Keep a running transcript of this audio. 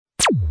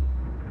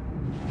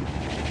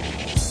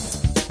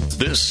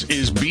This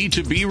is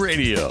B2B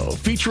Radio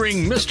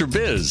featuring Mr.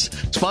 Biz,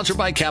 sponsored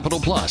by Capital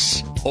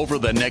Plus. Over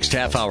the next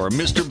half hour,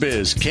 Mr.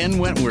 Biz, Ken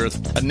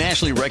Wentworth, a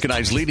nationally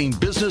recognized leading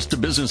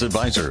business-to-business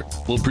advisor,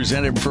 will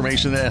present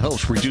information that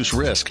helps reduce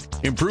risk,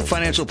 improve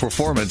financial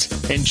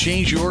performance, and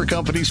change your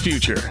company's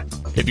future.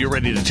 If you're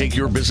ready to take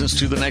your business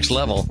to the next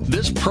level,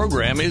 this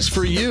program is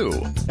for you.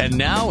 And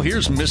now,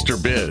 here's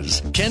Mr.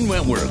 Biz, Ken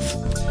Wentworth.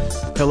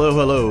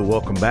 Hello.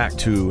 Welcome back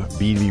to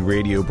B2B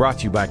Radio, brought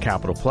to you by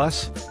Capital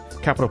Plus.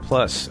 Capital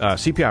Plus,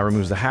 CPI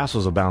removes the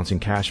hassles of balancing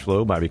cash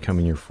flow by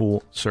becoming your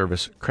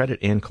full-service credit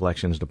and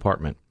collections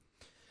department.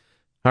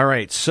 All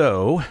right,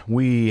 so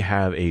we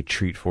have a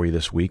treat for you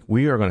this week.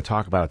 We are going to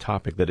talk about a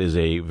topic that is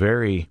a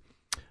very,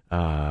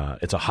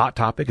 it's a hot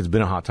topic. It's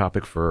been a hot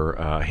topic for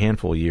a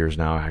handful of years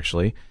now,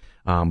 actually.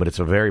 But it's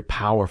a very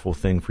powerful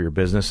thing for your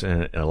business,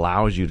 and it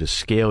allows you to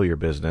scale your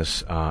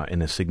business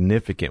in a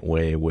significant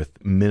way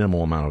with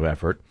minimal amount of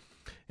effort.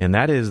 And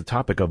that is the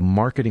topic of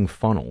marketing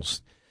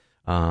funnels.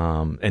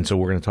 And so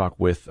we're going to talk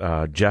with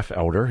Jeff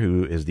Elder,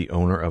 who is the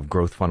owner of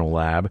Growth Funnel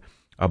Lab,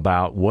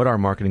 about what are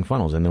marketing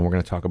funnels. And then we're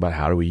going to talk about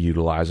how do we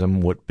utilize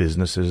them, what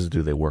businesses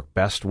do they work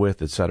best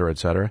with, et cetera, et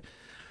cetera.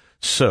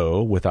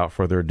 So without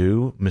further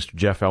ado, Mr.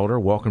 Jeff Elder,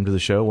 welcome to the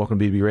show. Welcome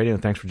to BB Radio,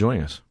 and thanks for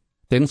joining us.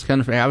 Thanks,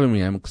 Ken, for having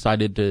me. I'm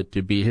excited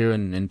to be here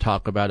and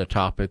talk about a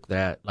topic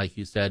that, like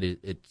you said,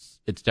 it's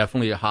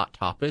definitely a hot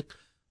topic,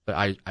 but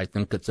I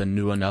think it's a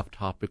new enough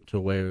topic to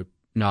where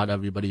not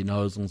everybody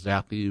knows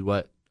exactly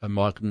what a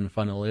marketing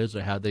funnel is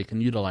or how they can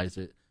utilize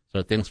it.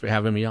 So thanks for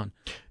having me on.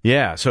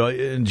 Yeah,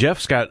 so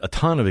Jeff's got a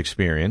ton of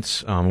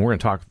experience. We're going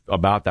to talk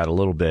about that a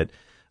little bit.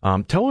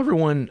 Tell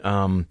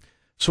everyone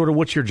sort of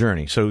what's your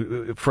journey.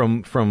 So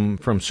from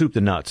soup to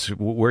nuts,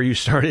 where you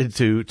started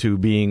to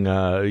being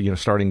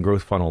starting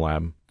Growth Funnel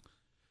Lab.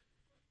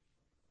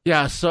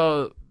 Yeah,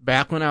 so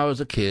back when I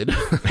was a kid,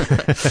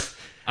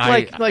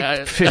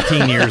 like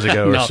 15 years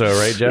ago or so,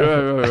 right,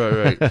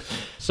 Jeff? Right.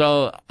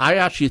 So I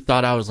actually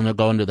thought I was going to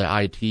go into the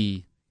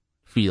IT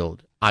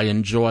field. I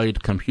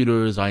enjoyed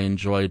computers. I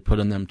enjoyed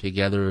putting them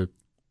together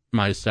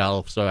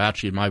myself. So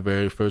actually, my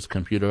very first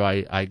computer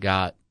I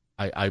got,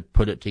 I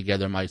put it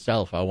together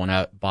myself. I went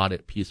out, bought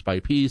it piece by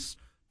piece,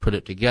 put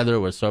it together,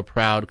 was so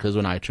proud because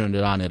when I turned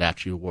it on, it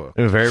actually worked.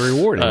 It was very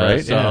rewarding,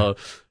 right? So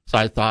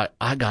I thought,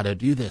 I got to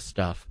do this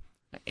stuff.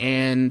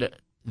 And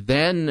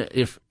then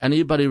if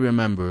anybody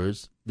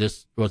remembers,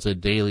 this was a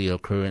daily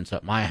occurrence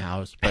at my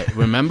house, but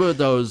remember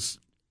those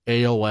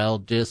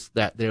AOL discs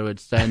that they would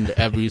send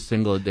every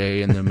single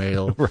day in the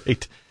mail?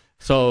 Right.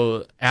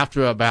 So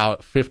after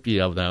about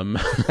 50 of them,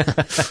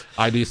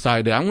 I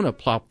decided I'm going to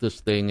plop this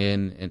thing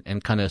in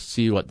and kind of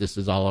see what this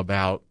is all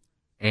about.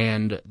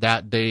 And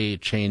that day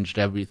changed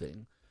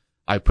everything.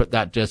 I put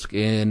that disc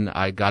in,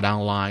 I got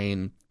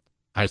online,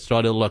 I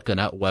started looking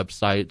at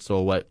websites,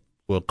 or what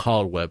were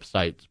called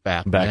websites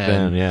back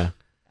then. Yeah.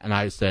 And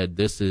I said,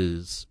 this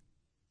is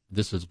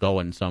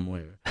going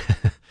somewhere.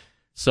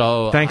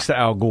 So thanks to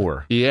Al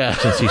Gore. Yeah.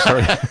 Since he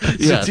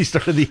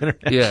started the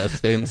internet.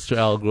 Yes, thanks to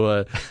Al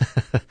Gore.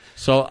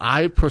 So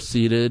I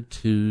proceeded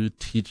to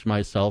teach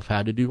myself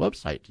how to do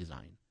website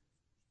design.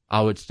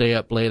 I would stay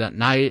up late at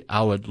night.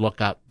 I would look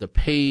at the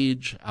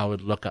page. I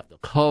would look at the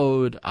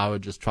code. I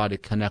would just try to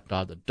connect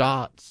all the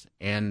dots.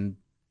 And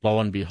lo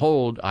and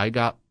behold, I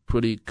got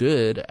pretty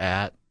good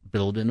at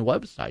building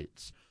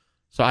websites.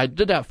 So I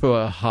did that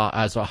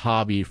as a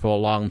hobby for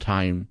a long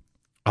time.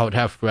 I would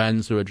have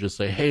friends who would just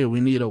say, hey, we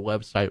need a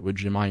website.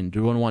 Would you mind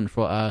doing one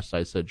for us?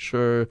 I said,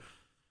 sure.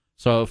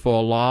 So for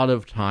a lot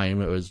of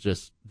time, it was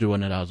just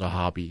doing it as a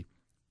hobby.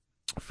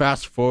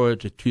 Fast forward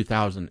to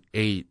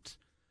 2008,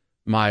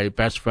 my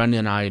best friend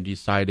and I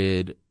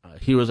decided,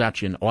 he was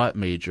actually an art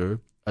major,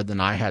 and then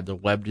I had the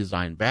web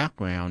design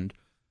background.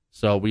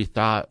 So we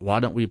thought, why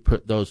don't we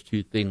put those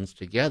two things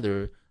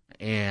together,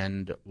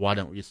 and why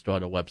don't we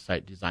start a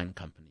website design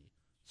company?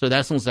 So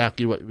that's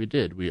exactly what we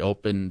did. We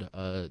opened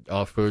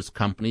our first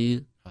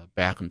company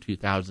back in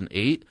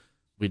 2008.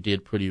 We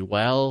did pretty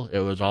well. It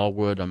was all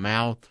word of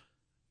mouth.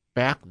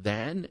 Back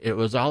then, it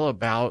was all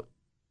about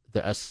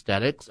the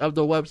aesthetics of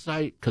the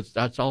website, because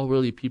that's all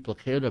really people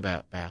cared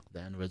about back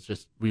then, was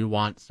just, we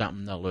want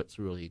something that looks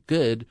really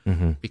good.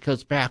 Mm-hmm.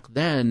 Because back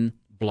then,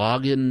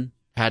 blogging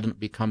hadn't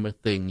become a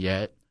thing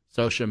yet.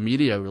 Social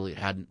media really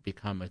hadn't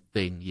become a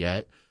thing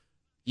yet.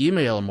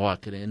 Email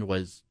marketing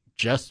was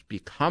just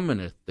becoming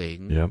a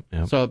thing. Yep.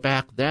 So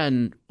back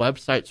then,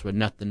 websites were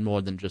nothing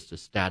more than just a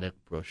static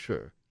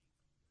brochure.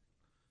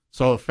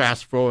 So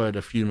fast forward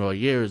a few more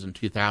years, in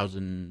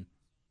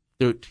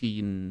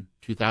 2013,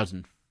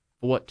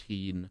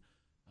 2014,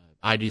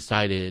 I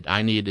decided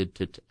I needed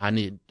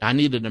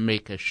to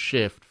make a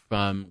shift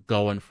from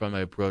going from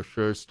a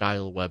brochure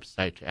style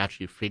website to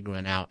actually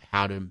figuring out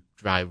how to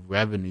drive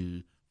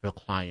revenue for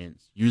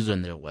clients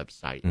using their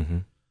website. Mm-hmm.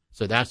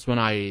 So that's when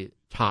I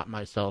taught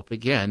myself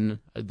again.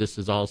 This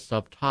is all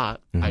self-taught.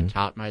 Mm-hmm. I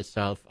taught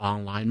myself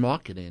online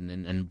marketing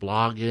and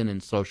blogging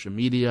and social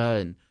media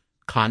and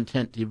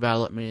content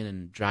development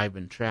and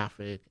driving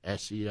traffic,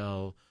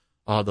 SEO,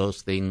 all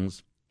those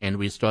things. And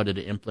we started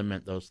to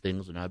implement those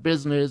things in our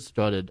business,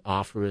 started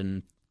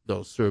offering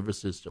those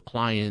services to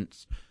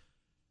clients.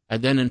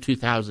 And then in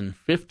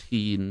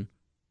 2015,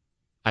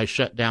 I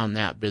shut down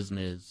that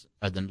business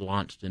and then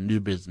launched a new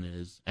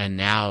business. And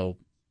now,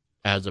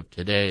 as of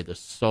today, the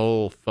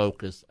sole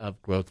focus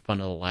of Growth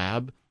Funnel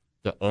Lab,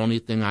 the only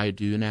thing I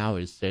do now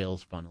is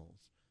sales funnels.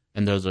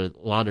 And there's a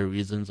lot of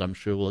reasons I'm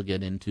sure we'll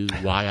get into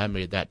why I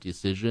made that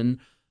decision.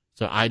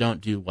 So I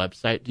don't do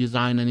website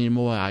design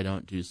anymore. I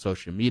don't do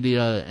social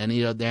media,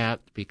 any of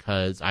that,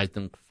 because I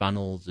think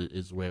funnels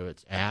is where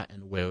it's at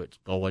and where it's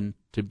going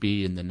to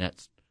be in the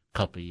next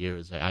couple of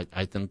years.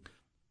 I think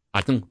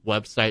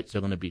websites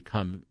are going to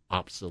become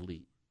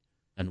obsolete,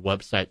 and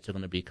websites are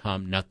going to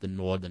become nothing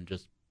more than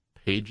just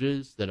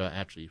pages that are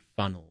actually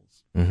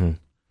funnels. Mm-hmm.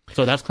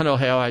 So that's kind of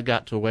how I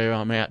got to where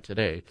I'm at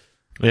today.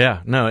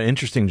 Yeah, no,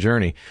 interesting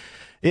journey.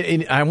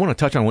 I want to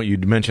touch on what you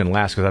mentioned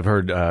last, because I've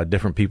heard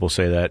different people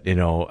say that,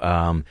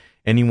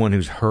 anyone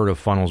who's heard of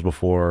funnels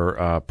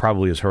before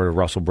probably has heard of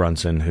Russell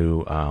Brunson,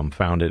 who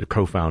co-founded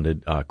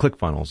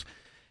ClickFunnels,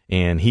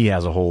 and he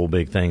has a whole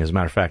big thing. As a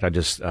matter of fact, I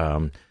just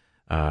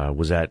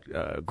was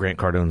at Grant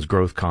Cardone's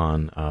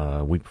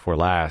GrowthCon week before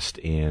last,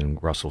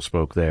 and Russell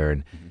spoke there,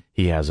 and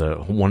he has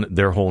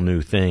their whole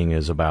new thing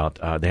is about,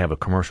 they have a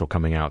commercial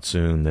coming out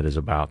soon that is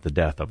about the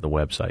death of the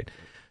website.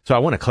 So I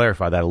want to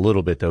clarify that a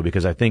little bit, though,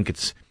 because I think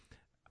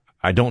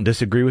I don't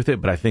disagree with it,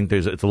 but I think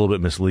it's a little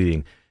bit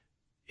misleading.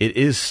 It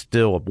is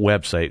still a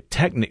website,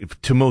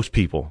 to most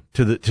people,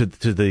 to the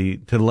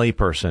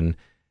layperson,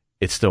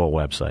 it's still a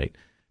website.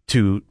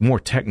 To more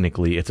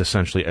technically, it's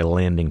essentially a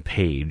landing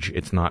page.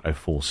 It's not a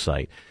full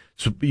site.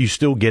 So you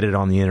still get it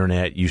on the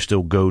internet. You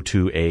still go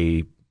to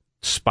a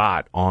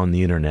spot on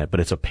the internet, but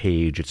it's a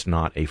page. It's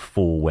not a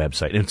full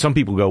website. And some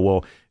people go,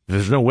 well, if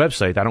there's no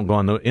website, I don't go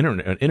on the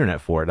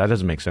internet for it. That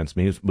doesn't make sense to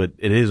me, but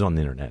it is on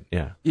the internet.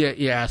 Yeah.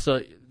 Yeah.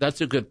 So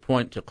that's a good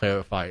point to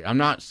clarify. I'm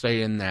not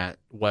saying that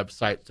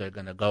websites are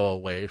going to go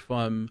away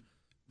from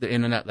the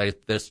internet.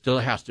 Like, there still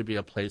has to be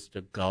a place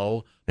to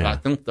go. But I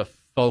think the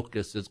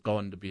focus is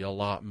going to be a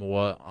lot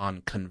more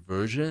on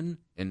conversion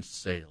and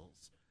sales.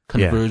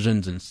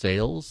 Conversions and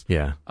sales,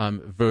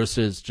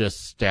 versus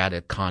just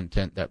static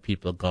content that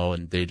people go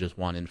and they just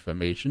want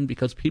information,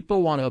 because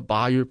people want to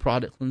buy your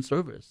product and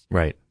service.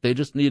 Right. They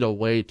just need a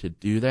way to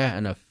do that,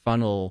 and a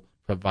funnel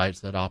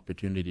provides that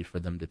opportunity for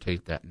them to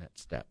take that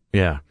next step.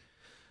 Yeah.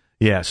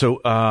 Yeah.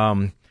 So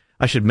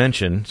I should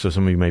mention, so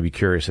some of you may be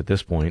curious at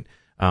this point,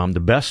 the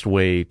best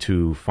way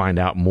to find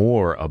out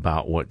more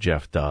about what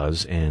Jeff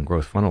does and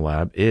Growth Funnel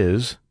Lab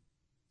is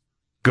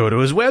go to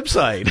his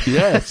website.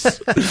 Yes.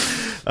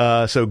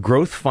 So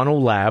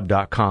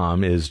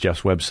growthfunnellab.com is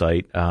Jeff's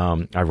website,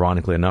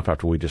 ironically enough,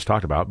 after we just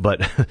talked about.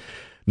 But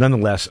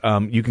nonetheless,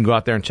 you can go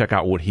out there and check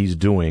out what he's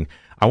doing.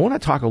 I want to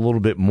talk a little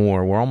bit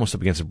more. We're almost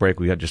up against a break.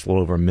 We got just a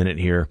little over a minute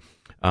here.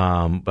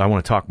 But I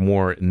want to talk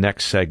more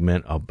next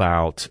segment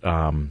about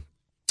a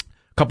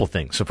couple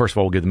things. So first of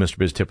all, we'll give the Mr.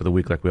 Biz tip of the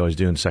week like we always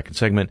do in the second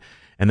segment.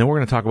 And then we're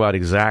going to talk about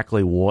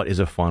exactly what is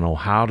a funnel,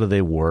 how do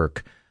they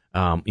work,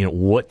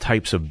 what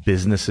types of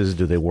businesses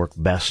do they work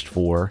best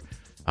for,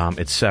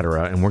 et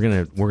cetera. And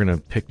we're gonna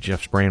pick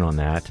Jeff's brain on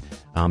that,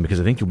 because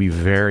I think you'll be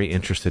very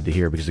interested to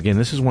hear, because again,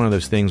 this is one of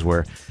those things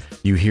where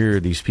you hear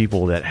these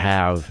people that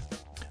have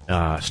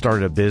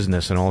started a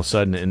business, and all of a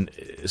sudden, and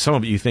some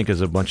of it you think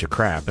is a bunch of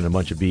crap and a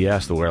bunch of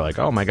BS, that we're like,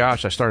 oh my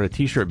gosh, I started a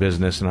t-shirt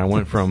business and I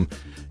went from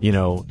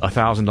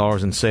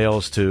 $1,000 in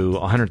sales to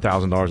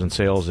 $100,000 in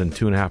sales in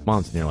 2.5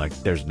 months. And you're like,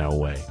 there's no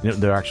way.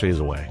 There actually is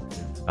a way.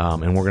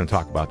 And we're going to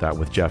talk about that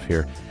with Jeff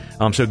here.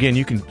 So again,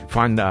 you can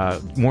find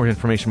more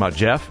information about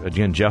Jeff,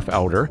 again, Jeff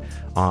Elder,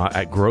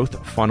 at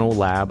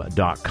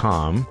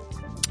growthfunnellab.com.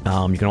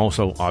 You can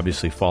also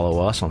obviously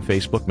follow us on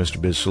Facebook,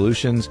 Mr. Biz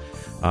Solutions,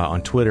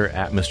 on Twitter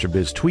at Mr.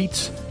 Biz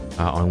Tweets,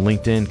 on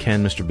LinkedIn,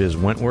 Ken Mr. Biz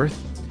Wentworth.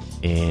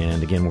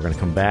 And again, we're going to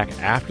come back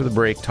after the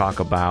break, talk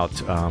about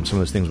some of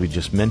those things we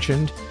just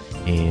mentioned.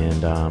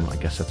 And I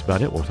guess that's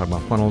about it. We'll talk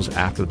about funnels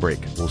after the break.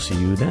 We'll see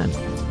you then.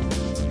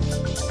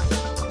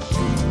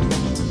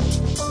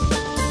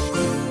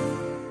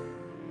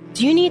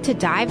 Do you need to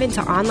dive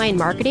into online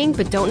marketing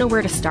but don't know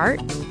where to start?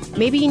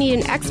 Maybe you need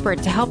an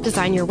expert to help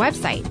design your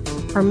website.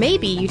 Or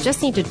maybe you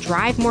just need to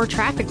drive more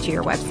traffic to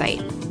your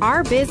website.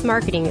 Our Biz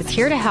Marketing is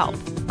here to help.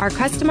 Our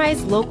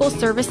customized local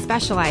service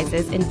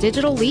specializes in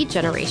digital lead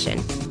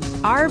generation.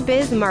 Our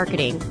Biz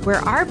Marketing,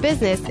 where our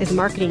business is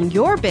marketing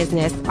your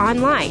business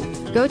online.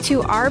 Go to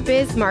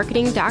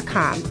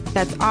ourbizmarketing.com.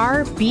 That's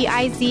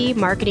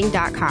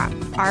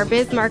ourbizmarketing.com.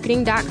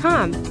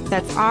 ourbizmarketing.com.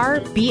 That's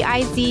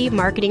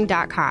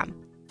ourbizmarketing.com.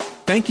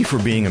 Thank you for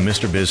being a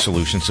Mr. Biz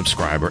Solutions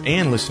subscriber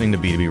and listening to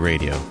B2B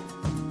Radio.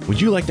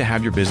 Would you like to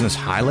have your business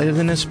highlighted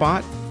in this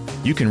spot?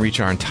 You can reach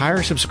our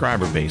entire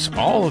subscriber base,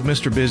 all of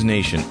Mr. Biz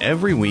Nation,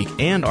 every week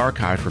and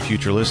archive for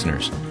future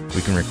listeners.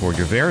 We can record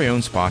your very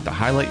own spot to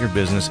highlight your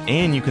business,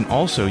 and you can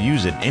also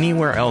use it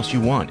anywhere else you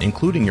want,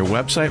 including your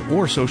website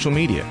or social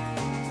media.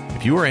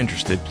 If you are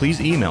interested, please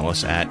email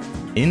us at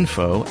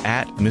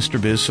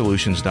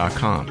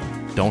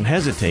info@MrBizSolutions.com. Don't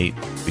hesitate,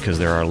 because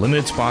there are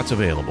limited spots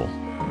available.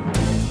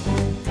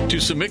 To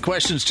submit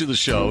questions to the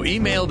show,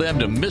 email them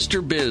to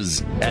Mr.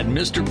 Biz at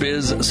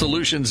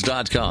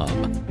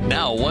MrBizSolutions.com.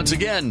 Now, once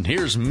again,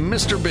 here's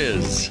Mr.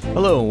 Biz.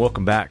 Hello, and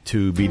welcome back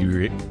to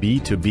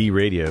B2B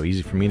Radio.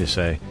 Easy for me to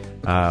say.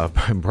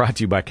 Brought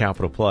to you by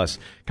Capital Plus.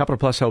 Capital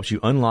Plus helps you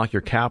unlock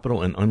your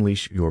capital and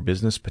unleash your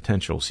business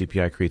potential.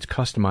 CPI creates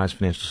customized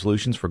financial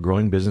solutions for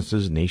growing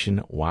businesses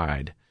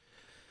nationwide.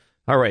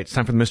 All right, it's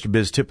time for the Mr.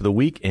 Biz tip of the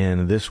week,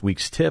 and this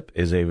week's tip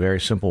is a very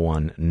simple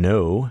one.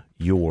 Know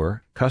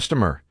your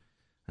customer.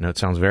 I know it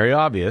sounds very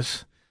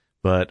obvious,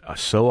 but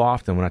so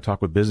often when I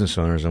talk with business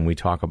owners and we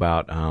talk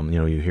about,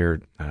 you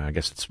hear, I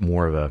guess it's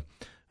more of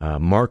a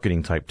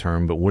marketing type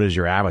term, but what is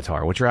your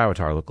avatar? What's your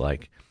avatar look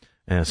like?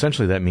 And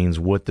essentially that means,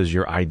 what does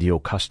your ideal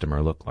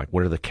customer look like?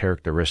 What are the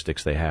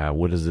characteristics they have?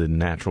 What is the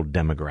natural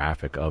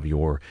demographic of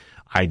your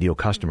ideal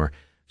customer?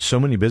 So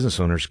many business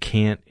owners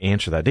can't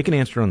answer that. They can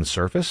answer it on the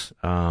surface,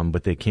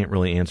 but they can't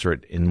really answer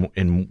it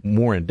in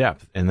more in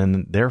depth. And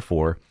then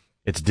therefore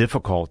it's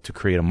difficult to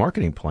create a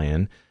marketing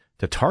plan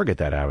to target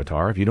that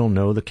avatar if you don't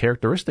know the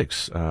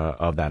characteristics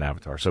of that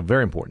avatar. So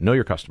very important. Know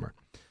your customer.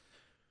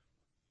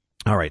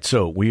 All right.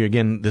 So we,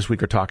 again, this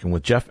week are talking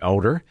with Jeff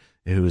Elder,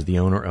 who is the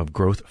owner of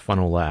Growth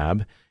Funnel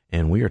Lab,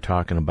 and we are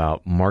talking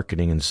about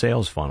marketing and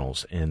sales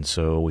funnels. And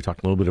so we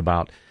talked a little bit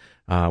about,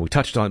 we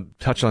touched on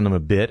them a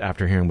bit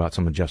after hearing about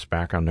some of Jeff's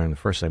background during the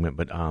first segment.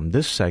 But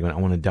this segment, I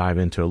want to dive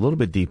into a little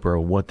bit deeper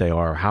of what they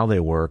are, how they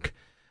work.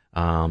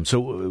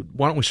 So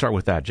why don't we start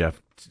with that, Jeff?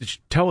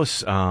 Tell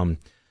us,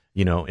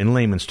 in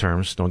layman's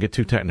terms, don't get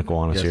too technical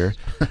on us here.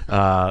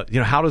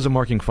 How does a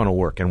marketing funnel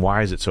work, and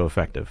why is it so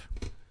effective?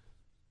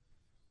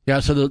 Yeah,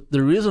 so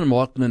the reason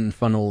marketing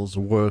funnels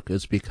work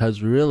is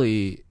because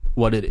really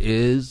what it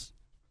is,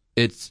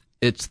 it's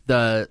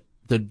the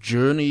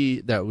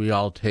journey that we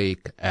all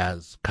take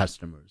as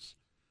customers.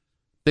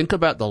 Think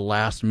about the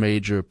last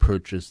major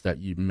purchase that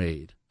you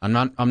made. I'm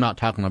not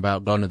talking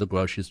about going to the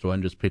grocery store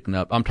and just picking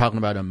up. I'm talking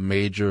about a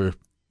major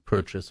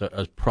purchase,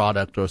 a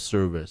product or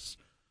service.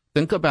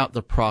 Think about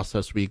the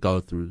process we go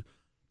through.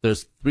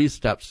 There's 3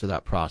 steps to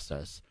that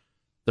process.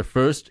 The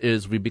first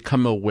is we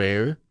become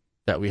aware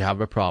that we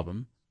have a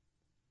problem.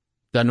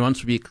 Then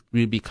once we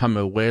become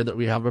aware that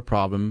we have a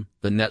problem,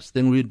 the next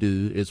thing we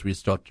do is we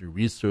start to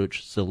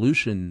research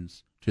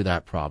solutions to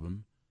that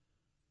problem.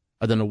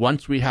 And then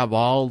once we have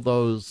all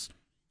those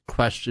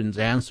questions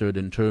answered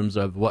in terms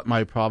of what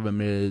my problem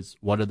is,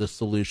 what are the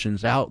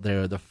solutions out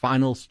there, the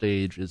final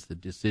stage is the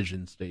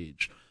decision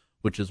stage,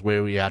 which is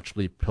where we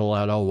actually pull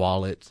out our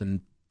wallets and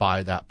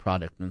buy that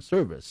product and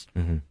service.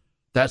 Mm-hmm.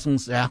 That's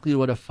exactly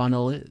what a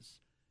funnel is.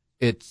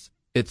 It's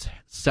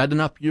setting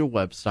up your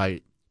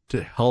website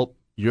to help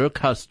your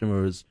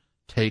customers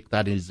take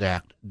that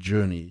exact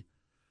journey.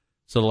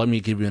 So let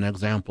me give you an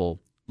example.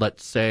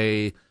 Let's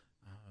say,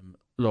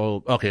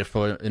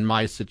 in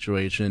my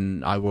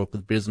situation, I work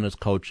with business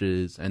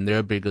coaches, and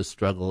their biggest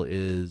struggle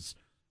is,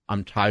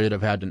 I'm tired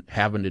of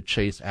having to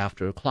chase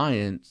after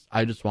clients.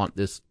 I just want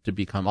this to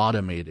become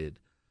automated.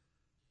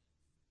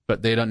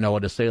 But they don't know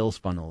what a sales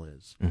funnel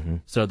is. Mm-hmm.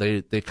 So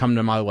they come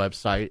to my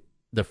website.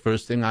 The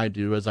first thing I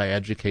do is I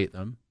educate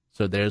them.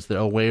 So there's the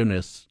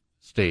awareness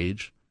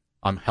stage.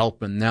 I'm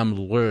helping them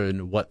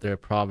learn what their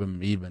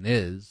problem even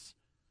is.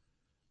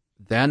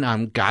 Then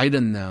I'm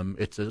guiding them.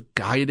 It's a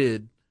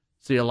guided.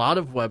 See, a lot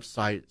of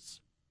websites,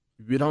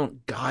 you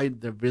don't guide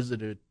the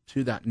visitor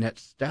to that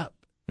next step.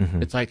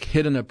 Mm-hmm. It's like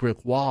hitting a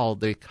brick wall.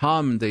 They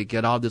come, they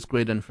get all this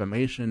great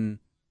information,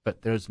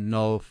 but there's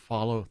no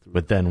follow through.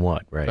 But then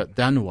what, right? But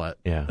then what?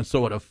 Yeah. And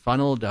so what a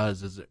funnel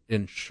does is it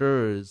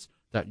ensures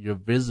that your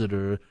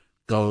visitor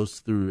goes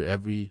through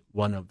every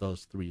one of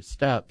those 3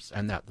 steps,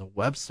 and that the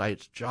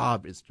website's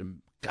job is to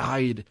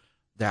guide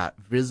that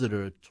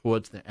visitor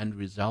towards the end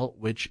result,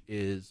 which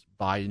is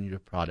buying your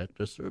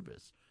product or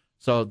service.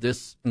 So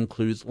this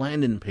includes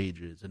landing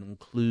pages. It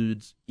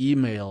includes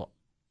email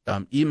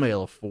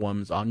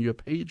forms on your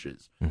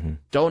pages. Mm-hmm.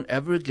 Don't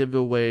ever give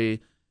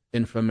away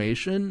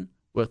information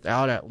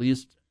without at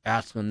least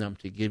asking them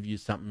to give you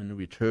something in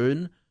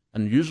return.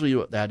 And usually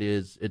what that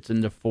is, it's in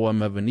the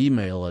form of an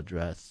email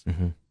address.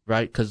 Mm-hmm.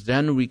 Right? Because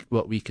then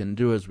what we can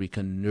do is we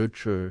can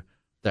nurture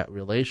that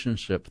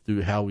relationship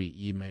through how we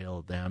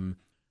email them,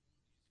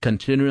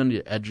 continuing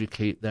to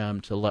educate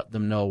them to let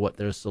them know what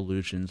their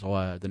solutions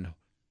are, then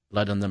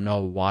letting them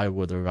know why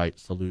we're the right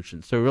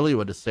solution. So really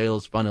what a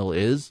sales funnel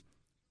is,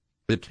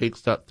 it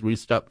takes that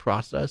 3-step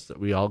process that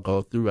we all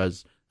go through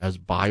as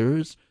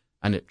buyers,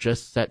 and it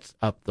just sets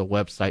up the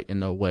website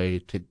in a way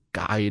to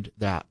guide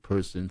that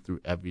person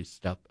through every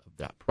step of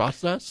that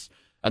process.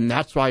 And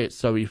that's why it's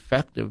so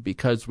effective,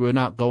 because we're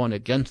not going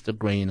against the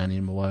grain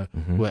anymore.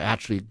 Mm-hmm. We're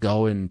actually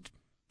going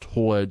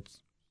towards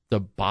the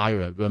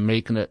buyer. We're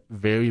making it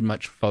very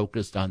much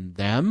focused on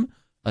them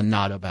and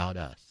not about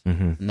us.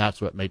 Mm-hmm. And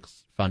that's what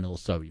makes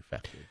funnels so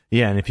effective.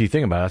 Yeah, and if you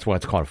think about it, that's why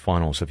it's called a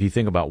funnel. So if you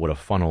think about what a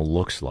funnel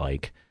looks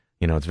like,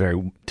 it's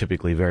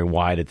typically very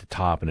wide at the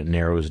top, and it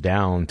narrows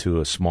down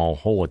to a small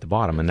hole at the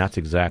bottom. And that's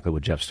exactly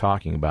what Jeff's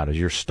talking about, is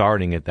you're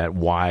starting at that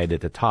wide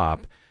at the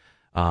top,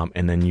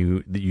 and then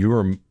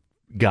you're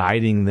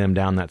guiding them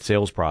down that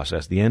sales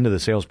process. The end of the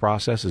sales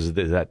process is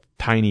that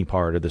tiny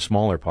part or the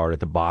smaller part at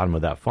the bottom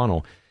of that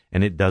funnel,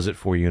 and it does it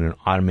for you in an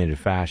automated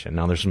fashion.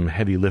 Now, there's some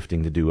heavy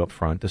lifting to do up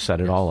front to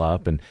set it all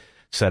up and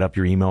set up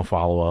your email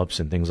follow-ups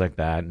and things like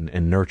that,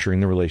 and nurturing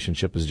the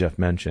relationship, as Jeff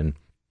mentioned.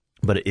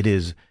 But it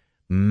is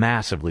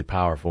massively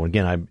powerful.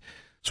 Again, I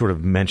sort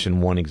of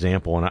mentioned one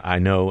example, and I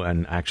know,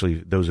 and actually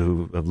those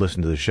who have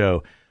listened to the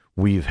show,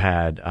 we've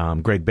had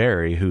Greg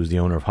Berry, who's the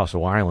owner of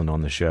Hustle Ireland,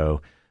 on the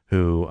show,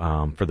 who,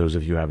 for those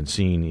of you who haven't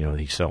seen,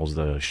 he sells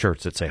the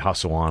shirts that say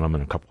Hustle on them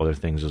and a couple other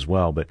things as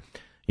well. But,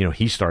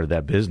 he started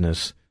that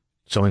business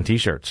selling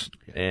T-shirts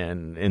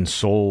and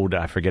sold,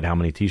 I forget how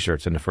many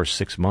T-shirts in the first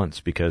 6 months,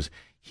 because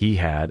he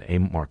had a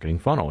marketing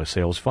funnel, a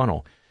sales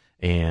funnel,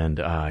 and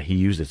he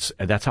used it.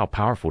 That's how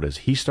powerful it is.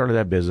 He started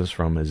that business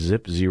from a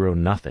zip, zero,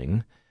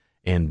 nothing,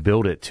 and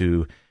built it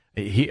to,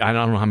 I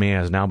don't know how many he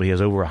has now, but he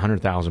has over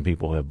 100,000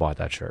 people who have bought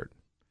that shirt.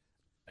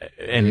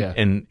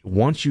 And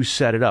once you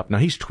set it up, now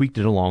he's tweaked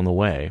it along the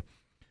way,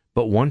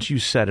 but once you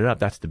set it up,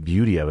 that's the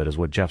beauty of it, is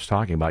what Jeff's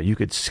talking about. You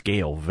could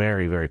scale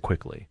very, very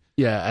quickly.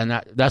 Yeah,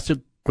 and that's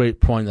a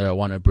great point that I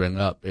want to bring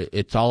up.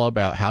 It's all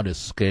about how to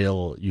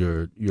scale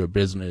your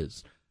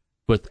business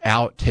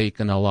without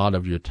taking a lot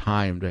of your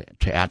time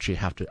to actually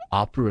have to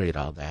operate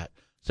all that.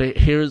 So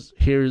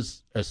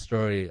here's a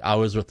story. I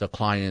was with a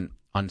client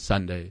on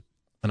Sunday,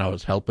 and I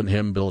was helping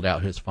him build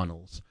out his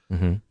funnels.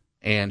 Mm-hmm.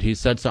 And he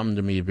said something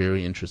to me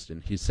very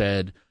interesting. He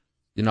said,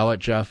 "You know what,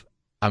 Jeff?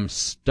 I'm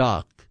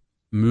stuck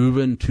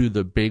moving to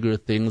the bigger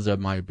things of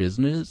my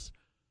business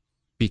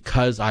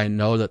because I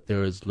know that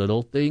there is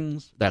little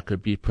things that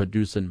could be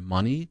producing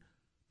money,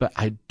 but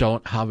I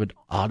don't have an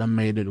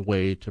automated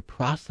way to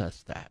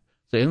process that."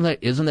 So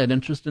isn't that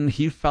interesting?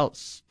 He felt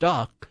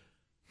stuck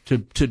to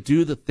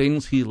do the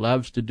things he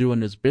loves to do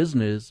in his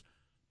business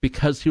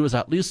because he was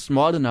at least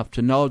smart enough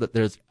to know that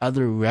there's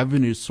other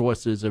revenue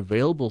sources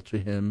available to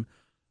him,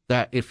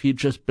 that if he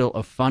just built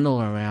a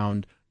funnel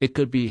around, it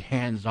could be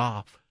hands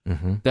off.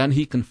 Mm-hmm. Then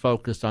he can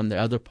focus on the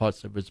other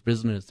parts of his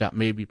business that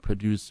maybe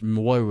produce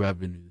more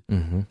revenue,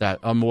 mm-hmm. that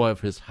are more of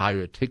his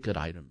higher ticket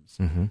items.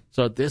 Mm-hmm.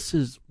 So this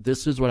is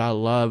what I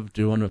love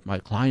doing with my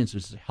clients,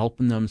 is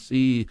helping them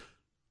see,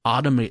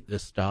 automate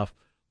this stuff,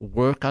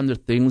 work on the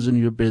things in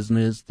your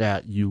business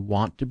that you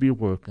want to be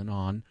working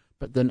on,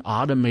 but then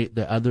automate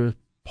the other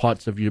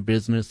parts of your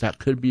business that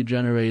could be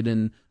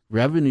generating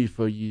revenue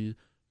for you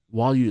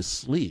while you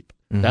sleep.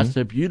 Mm-hmm. That's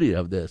the beauty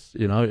of this.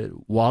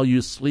 While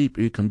you sleep,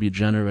 you can be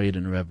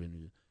generating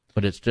revenue,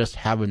 but it's just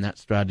having that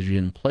strategy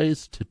in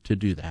place to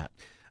do that.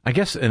 I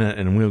guess,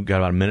 and we've got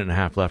about a minute and a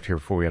half left here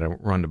before we got to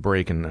run to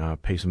break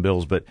and pay some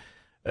bills, but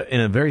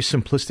in a very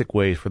simplistic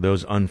way for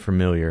those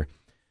unfamiliar,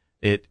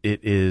 it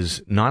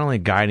is not only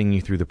guiding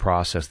you through the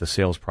process, the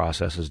sales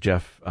process, as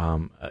Jeff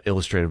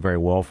illustrated very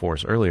well for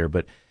us earlier,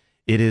 but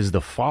it is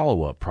the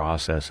follow-up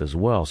process as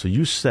well. So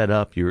you set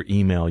up your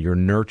email, your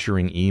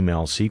nurturing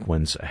email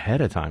sequence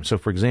ahead of time. So,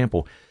 for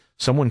example,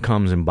 someone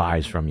comes and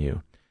buys from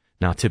you.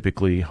 Now,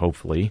 typically,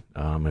 hopefully,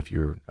 if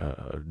you're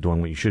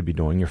doing what you should be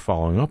doing, you're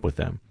following up with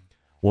them.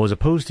 Well, as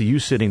opposed to you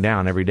sitting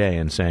down every day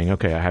and saying,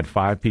 okay, I had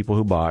 5 people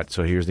who bought,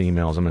 so here's the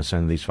emails I'm going to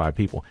send to these 5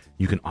 people.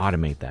 You can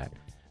automate that.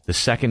 The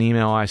second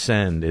email I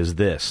send is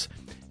this,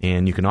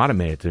 and you can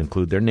automate it to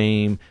include their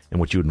name and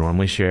what you would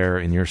normally share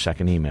in your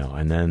second email.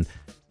 And then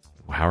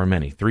however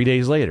many, 3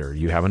 days later,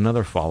 you have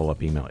another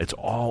follow-up email. It's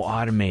all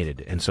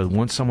automated. And so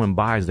once someone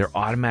buys, they're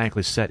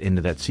automatically set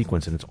into that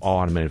sequence, and it's all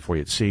automated for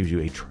you. It saves you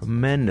a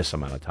tremendous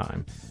amount of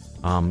time.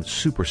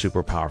 Super,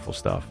 super powerful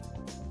stuff.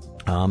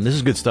 This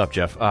is good stuff,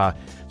 Jeff.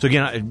 So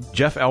again,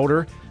 Jeff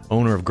Elder,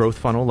 owner of Growth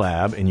Funnel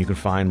Lab, and you can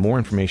find more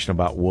information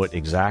about what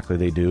exactly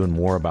they do and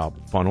more about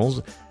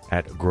funnels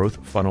at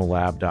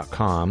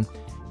growthfunnellab.com.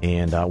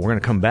 And we're going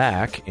to come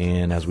back,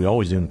 and as we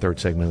always do in the third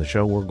segment of the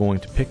show, we're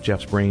going to pick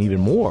Jeff's brain even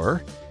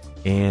more,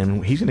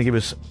 and he's going to give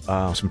us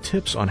some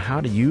tips on how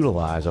to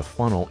utilize a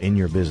funnel in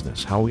your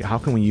business. How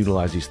can we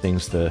utilize these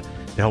things to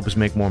help us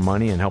make more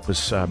money and help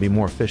us be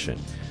more efficient?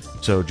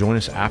 So join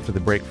us after the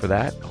break for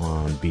that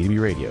on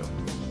B2B Radio.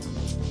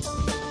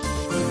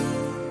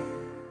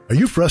 Are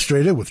you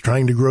frustrated with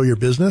trying to grow your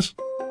business?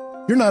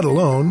 You're not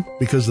alone,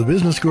 because the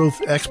business growth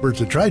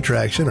experts at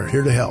TriTraction are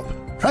here to help.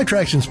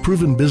 TriTraction's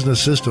proven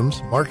business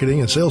systems,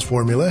 marketing, and sales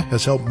formula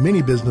has helped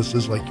many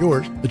businesses like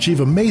yours achieve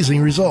amazing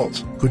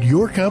results. Could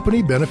your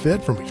company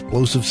benefit from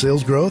explosive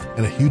sales growth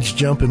and a huge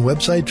jump in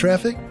website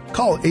traffic?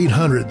 Call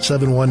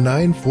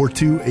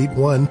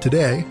 800-719-4281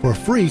 today for a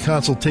free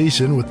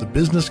consultation with the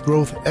business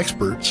growth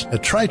experts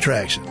at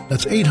TriTraction.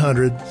 That's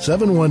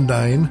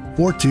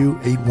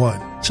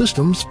 800-719-4281.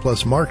 Systems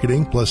plus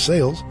marketing plus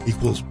sales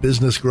equals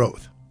business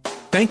growth.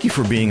 Thank you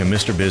for being a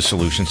Mr. Biz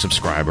Solutions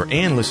subscriber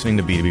and listening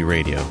to B2B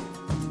Radio.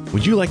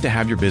 Would you like to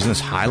have your business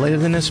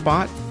highlighted in this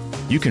spot?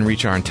 You can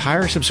reach our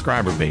entire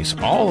subscriber base,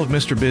 all of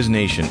Mr. Biz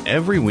Nation,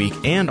 every week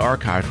and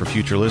archive for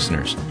future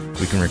listeners.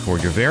 We can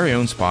record your very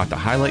own spot to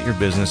highlight your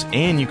business,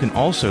 and you can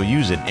also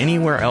use it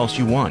anywhere else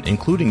you want,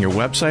 including your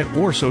website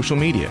or social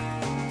media.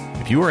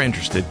 If you are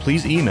interested,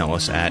 please email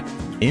us at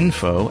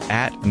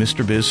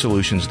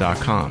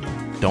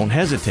info@MrBizSolutions.com. Don't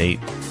hesitate,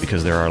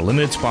 because there are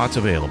limited spots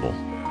available.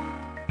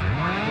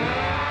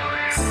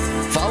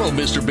 Follow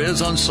Mr.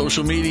 Biz on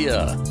social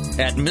media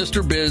at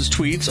Mr. Biz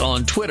Tweets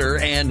on Twitter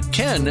and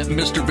Ken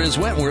Mr. Biz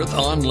Wentworth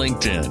on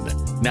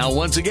LinkedIn. Now,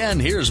 once again,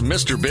 here's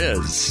Mr.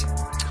 Biz.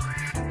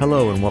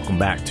 Hello, and welcome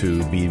back to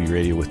BDB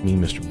Radio with me,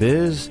 Mr.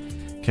 Biz,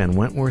 Ken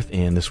Wentworth,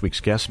 and this week's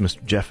guest,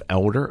 Mr. Jeff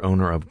Elder,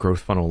 owner of Growth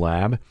Funnel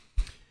Lab.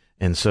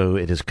 And so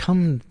it has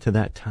come to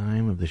that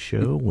time of the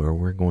show where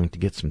we're going to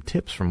get some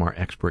tips from our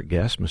expert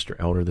guest, Mr.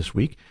 Elder, this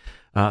week.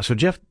 So,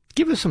 Jeff,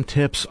 give us some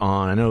tips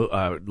on, I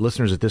know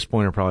listeners at this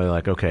point are probably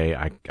like, okay,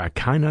 I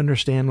kind of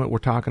understand what we're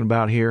talking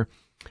about here,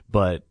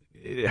 but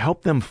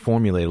help them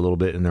formulate a little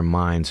bit in their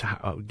minds.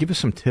 Give us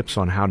some tips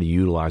on how to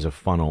utilize a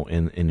funnel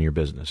in your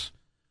business.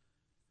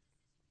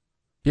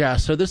 Yeah,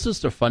 so this is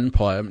the fun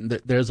part.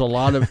 There's a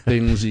lot of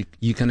things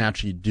you can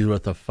actually do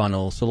with a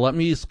funnel. So let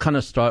me kind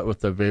of start with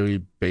the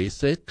very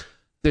basic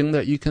thing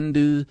that you can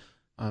do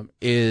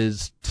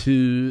is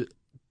to,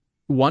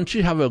 once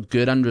you have a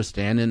good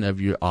understanding of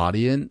your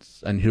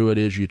audience and who it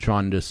is you're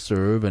trying to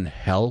serve and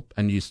help,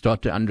 and you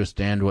start to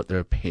understand what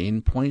their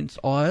pain points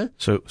are.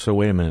 So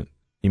wait a minute.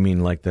 You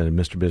mean like the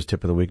Mr. Biz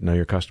tip of the week, know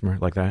your customer,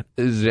 like that?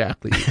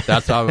 Exactly.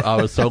 That's how I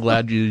was so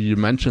glad you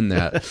mentioned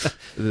that.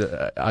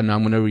 And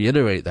I'm going to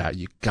reiterate that.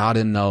 You got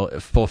to know,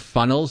 for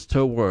funnels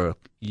to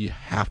work, you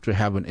have to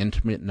have an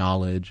intimate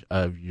knowledge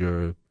of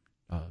your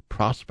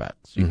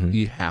prospects.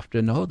 You have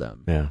to know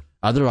them. Yeah.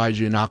 Otherwise,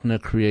 you're not going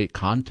to create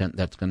content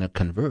that's going to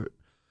convert.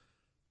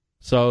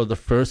 So the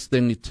first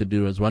thing to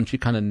do is, once you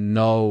kind of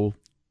know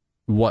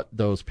what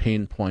those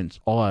pain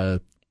points are,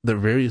 the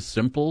very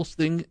simplest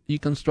thing you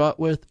can start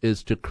with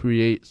is to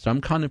create some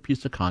kind of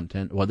piece of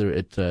content, whether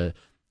it's a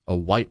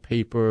white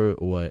paper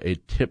or a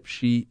tip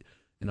sheet,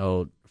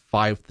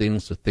 5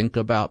 things to think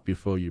about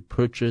before you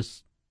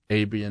purchase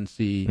A, B, and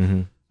C.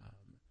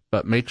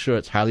 But make sure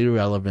it's highly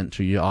relevant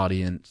to your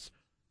audience.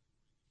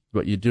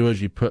 What you do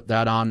is you put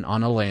that on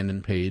a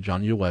landing page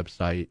on your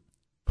website,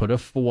 put a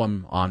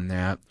form on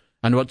that.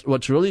 And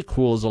what's really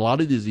cool is a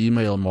lot of these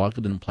email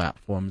marketing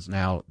platforms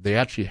now, they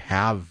actually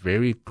have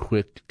very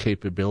quick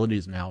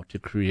capabilities now to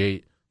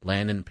create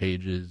landing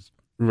pages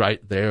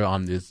right there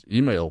on this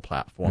email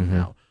platform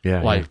now.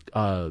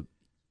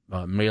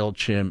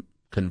 MailChimp,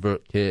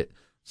 ConvertKit.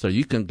 So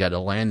you can get a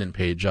landing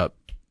page up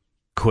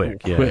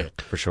quick. Yeah,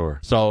 for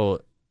sure.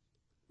 So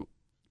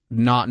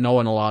not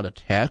knowing a lot of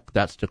tech,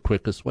 that's the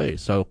quickest way.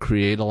 So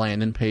create a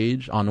landing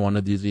page on one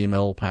of these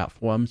email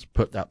platforms,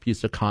 put that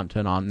piece of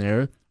content on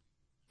there,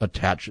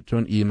 attach it to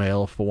an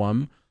email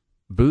form,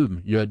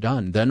 boom, you're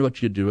done. Then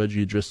what you do is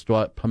you just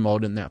start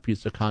promoting that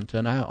piece of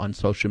content out on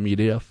social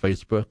media,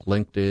 Facebook,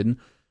 LinkedIn.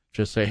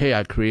 Just say, hey,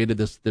 I created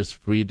this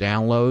free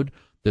download.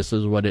 This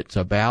is what it's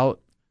about.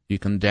 You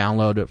can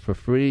download it for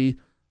free.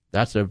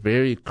 That's a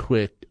very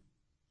quick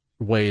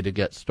way to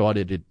get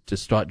started, to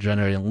start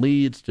generating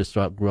leads, to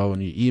start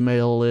growing your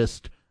email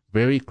list.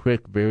 Very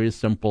quick, very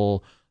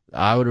simple.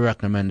 I would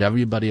recommend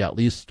everybody at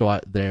least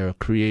start there.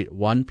 Create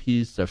one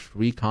piece of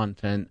free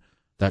content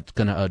that's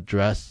going to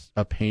address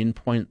a pain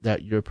point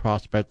that your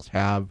prospects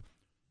have.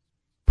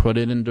 Put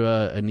it into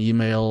an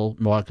email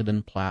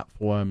marketing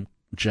platform,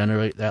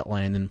 generate that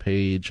landing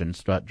page, and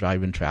start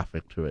driving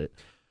traffic to it.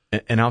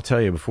 And I'll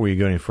tell you, before you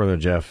go any further,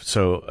 Jeff,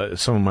 so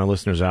some of my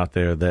listeners out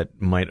there that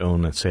might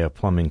own, let's say, a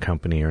plumbing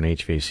company or an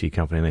HVAC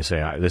company, and they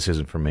say, this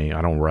isn't for me.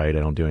 I don't write.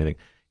 I don't do anything.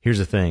 Here's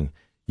the thing.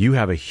 You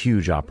have a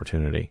huge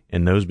opportunity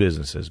in those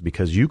businesses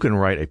because you can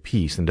write a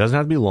piece, and it doesn't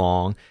have to be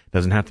long,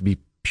 doesn't have to be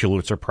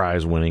Pulitzer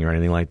Prize winning or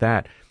anything like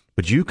that.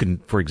 But you can,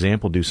 for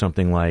example, do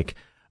something like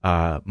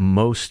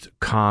most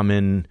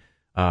common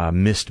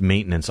missed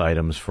maintenance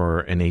items for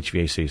an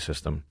HVAC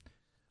system.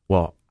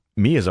 Well,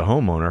 me as a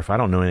homeowner, if I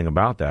don't know anything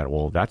about that,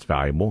 well, that's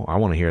valuable. I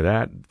want to hear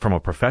that from a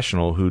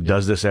professional who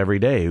does this every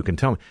day, who can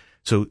tell me.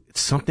 So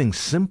it's something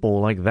simple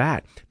like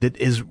that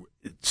is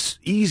it's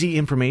easy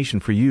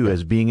information for you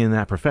as being in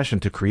that profession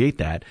to create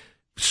that.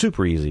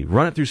 Super easy.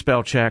 Run it through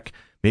spell check.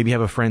 Maybe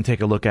have a friend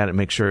take a look at it,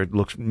 make sure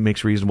it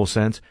makes reasonable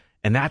sense.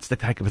 And that's the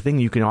type of thing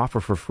you can offer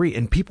for free.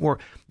 And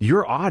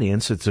your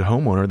audience, it's a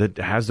homeowner that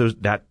has an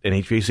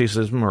HVAC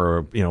system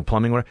or,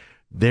 plumbing, whatever,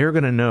 they're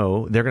going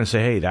to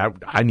say, hey,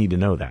 I need to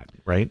know that,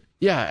 right?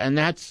 Yeah. And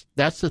that's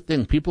the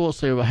thing. People will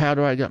say, well, how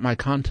do I get my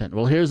content?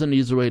 Well, here's an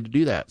easy way to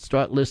do that.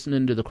 Start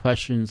listening to the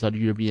questions that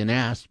you're being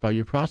asked by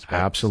your prospects.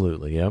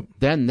 Absolutely. Yep.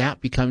 Then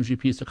that becomes your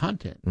piece of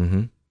content.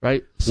 Mm-hmm.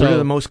 Right. So, what are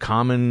the most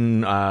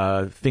common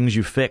things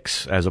you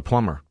fix as a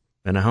plumber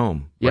in a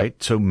home? Yep.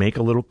 Right. So make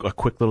a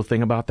quick little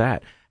thing about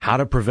that. How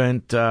to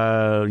prevent,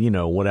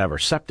 whatever,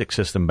 septic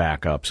system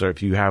backups, or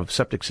if you have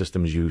septic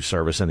systems you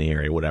service in the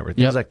area, whatever,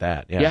 things like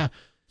that. Yeah. Yeah.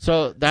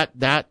 So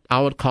that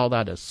I would call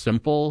that a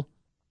simple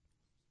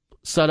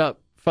setup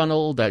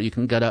funnel that you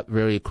can get up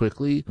very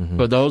quickly. Mm-hmm.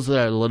 For those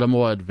that are a little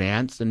more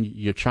advanced and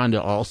you're trying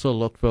to also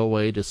look for a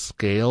way to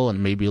scale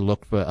and maybe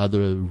look for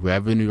other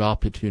revenue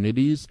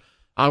opportunities,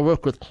 I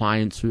work with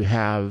clients who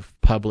have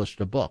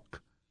published a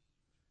book.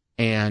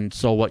 And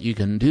so what you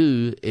can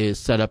do is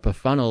set up a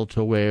funnel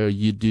to where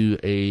you do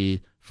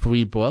a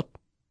free book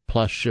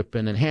plus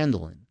shipping and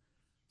handling.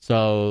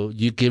 So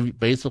you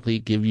basically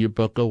give your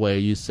book away,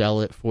 you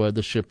sell it for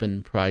the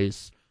shipping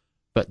price,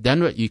 but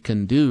then what you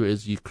can do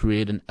is you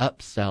create an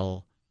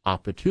upsell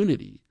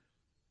opportunity.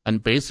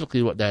 And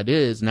basically what that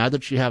is, now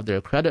that you have their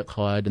credit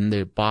card and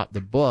they bought the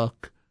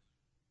book,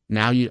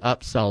 now you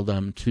upsell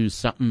them to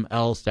something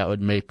else that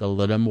would make a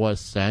little more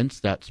sense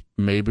that's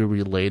maybe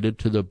related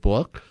to the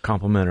book.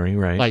 Complimentary,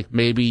 right? Like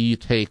maybe you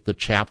take the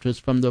chapters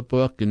from the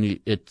book and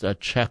it's a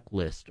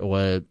checklist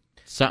or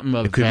something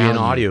of It could value. be an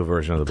audio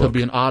version of the book. Could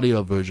be an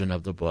audio version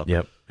of the book.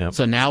 Yep.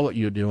 So now what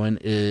you're doing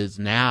is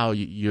now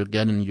you're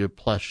getting your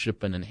plus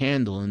shipping and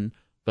handling,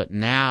 but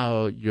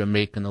now you're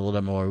making a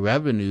little more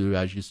revenue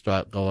as you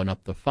start going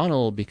up the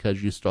funnel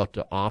because you start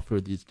to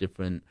offer these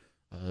different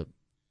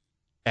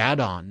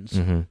add-ons.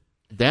 Mm-hmm.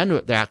 Then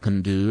what that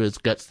can do is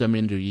gets them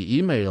into your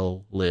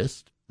email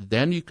list.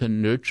 Then you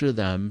can nurture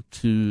them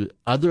to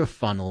other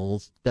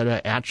funnels that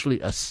are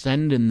actually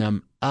ascending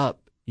them up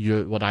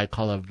your what I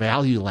call a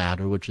value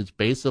ladder, which is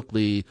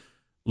basically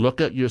look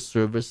at your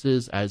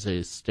services as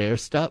a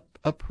stair-step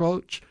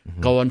approach,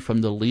 going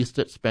from the least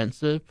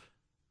expensive,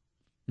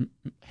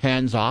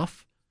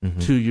 hands-off,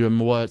 to your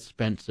more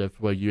expensive,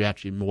 where you're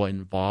actually more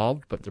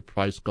involved, but the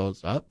price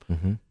goes up.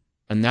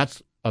 And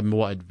that's a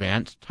more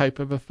advanced type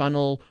of a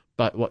funnel.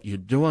 But what you're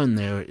doing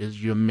there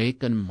is you're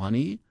making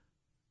money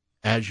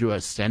as you're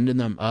ascending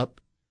them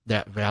up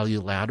that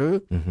value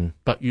ladder,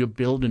 but you're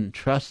building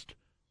trust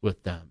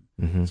with them.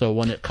 So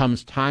when it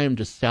comes time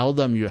to sell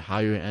them your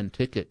higher end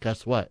ticket,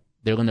 guess what?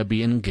 They're going to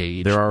be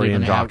engaged. They're already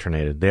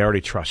indoctrinated. They already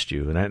trust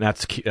you, and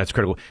that's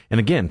critical. And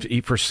again,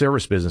 for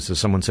service businesses,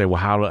 someone say, "Well,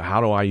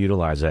 how do I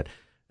utilize that?"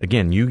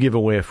 Again, you give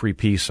away a free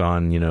piece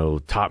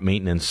on top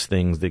maintenance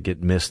things that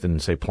get missed in,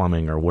 say,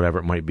 plumbing or whatever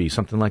it might be,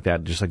 something like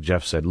that. Just like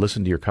Jeff said,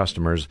 listen to your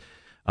customers,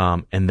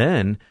 and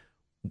then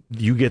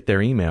you get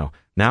their email.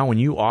 Now, when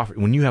you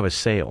have a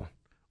sale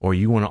or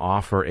you want to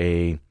offer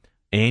a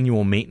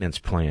annual maintenance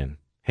plan.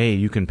 Hey,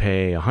 you can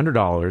pay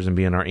 $100 and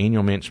be in our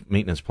annual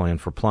maintenance plan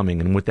for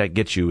plumbing. And what that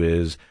gets you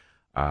is,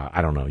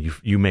 I don't know,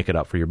 you make it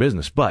up for your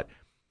business. But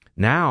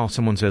now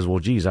someone says, well,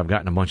 geez, I've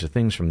gotten a bunch of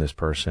things from this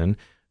person.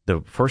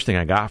 The first thing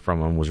I got from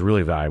them was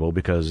really valuable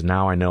because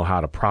now I know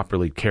how to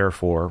properly care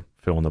for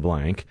fill in the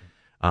blank.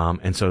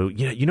 And so,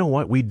 you know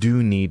what? We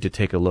do need to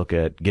take a look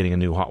at getting a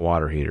new hot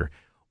water heater.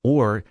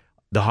 Or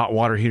the hot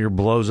water heater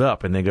blows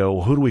up and they go,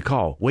 well, who do we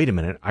call? Wait a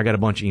minute. I got a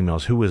bunch of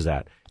emails. Who is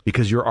that?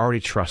 Because you're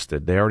already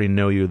trusted. They already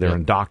know you. They're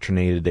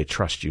indoctrinated. They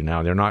trust you.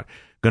 Now, they're not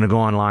going to go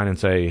online and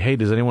say, hey,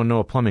 does anyone know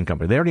a plumbing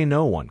company? They already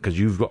know one because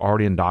you've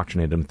already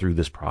indoctrinated them through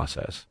this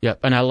process.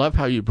 Yep. And I love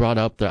how you brought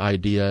up the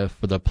idea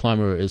for the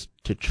plumber is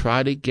to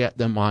try to get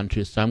them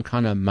onto some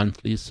kind of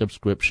monthly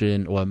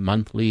subscription or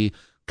monthly,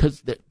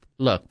 because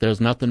look,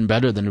 there's nothing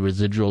better than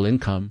residual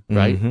income,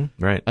 right?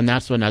 Right. And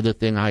that's another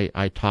thing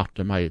I talk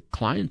to my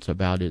clients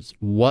about is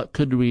what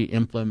could we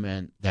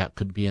implement that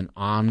could be an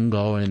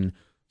ongoing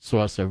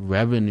source of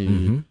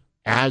revenue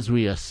as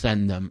we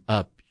ascend them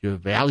up your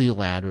value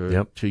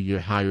ladder to your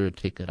higher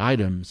ticket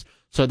items.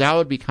 So that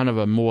would be kind of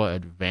a more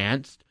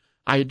advanced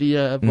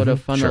idea of what a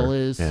funnel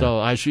is. Yeah.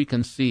 So as you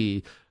can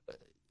see,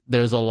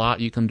 there's a lot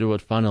you can do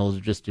with funnels.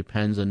 It just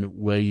depends on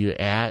where you're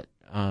at.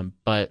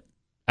 But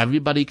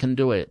everybody can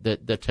do it.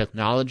 The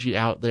technology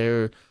out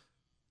there,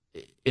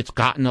 it's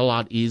gotten a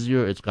lot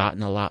easier. It's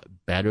gotten a lot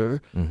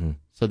better.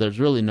 So there's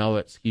really no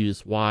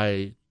excuse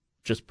why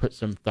just put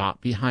some thought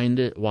behind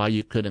it, why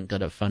you couldn't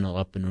get a funnel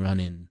up and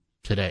running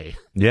today.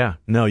 Yeah,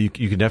 no, you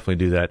can definitely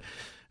do that.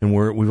 And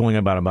we've only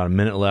got about a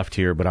minute left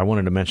here, but I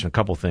wanted to mention a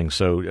couple things.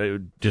 So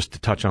just to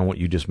touch on what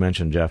you just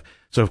mentioned, Jeff.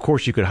 So of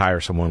course you could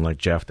hire someone like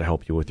Jeff to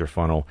help you with your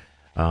funnel.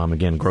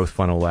 Again,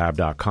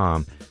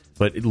 growthfunnellab.com.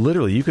 But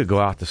literally, you could go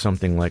out to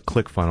something like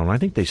ClickFunnels, and I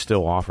think they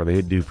still offer.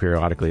 They do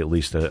periodically at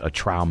least a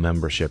trial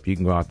membership. You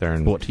can go out there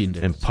and 14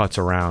 days. And putz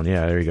around.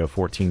 Yeah, there you go,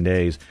 14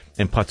 days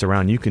and putz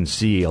around. You can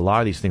see a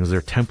lot of these things.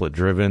 They're template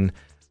driven.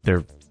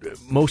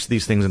 Most of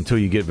these things, until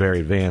you get very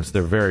advanced,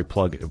 they're very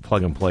plug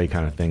and play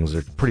kind of things.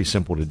 They're pretty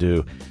simple to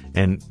do.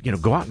 And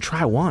go out and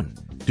try one.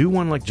 Do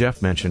one like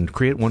Jeff mentioned.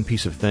 Create one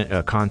piece of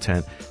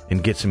content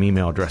and get some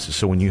email addresses.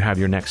 So when you have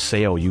your next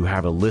sale, you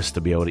have a list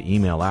to be able to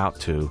email out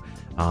to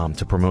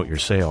promote your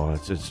sale.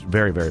 It's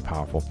very, very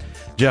powerful.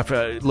 Jeff,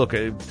 look,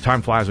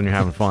 time flies when you're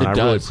having fun. I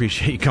really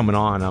appreciate you coming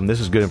on. This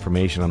is good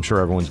information. I'm sure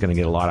everyone's going to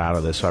get a lot out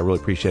of this, so I really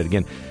appreciate it.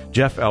 Again,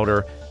 Jeff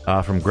Elder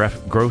from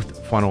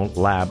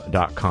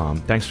growthfunnellab.com.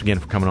 Thanks again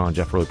for coming on,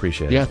 Jeff. Really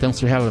appreciate it. Yeah, thanks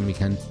for having me,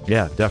 Ken.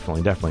 Yeah,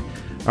 definitely.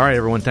 All right,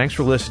 everyone, thanks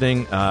for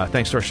listening.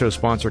 Thanks to our show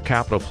sponsor,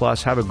 Capital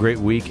Plus. Have a great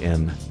week,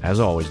 and as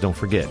always, don't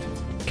forget,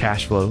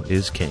 cash flow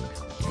is king.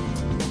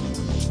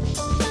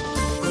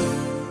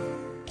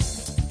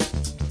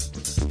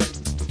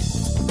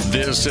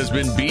 This has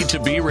been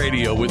B2B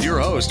Radio with your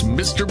host,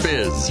 Mr.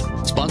 Biz,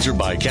 sponsored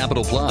by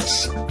Capital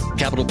Plus.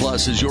 Capital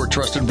Plus is your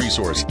trusted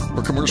resource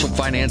for commercial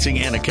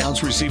financing and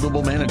accounts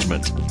receivable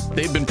management.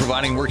 They've been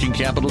providing working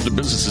capital to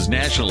businesses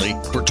nationally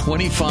for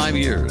 25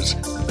 years.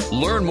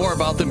 Learn more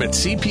about them at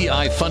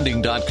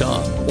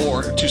cpifunding.com,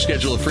 or to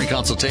schedule a free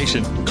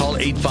consultation, call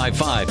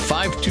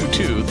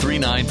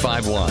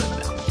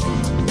 855-522-3951.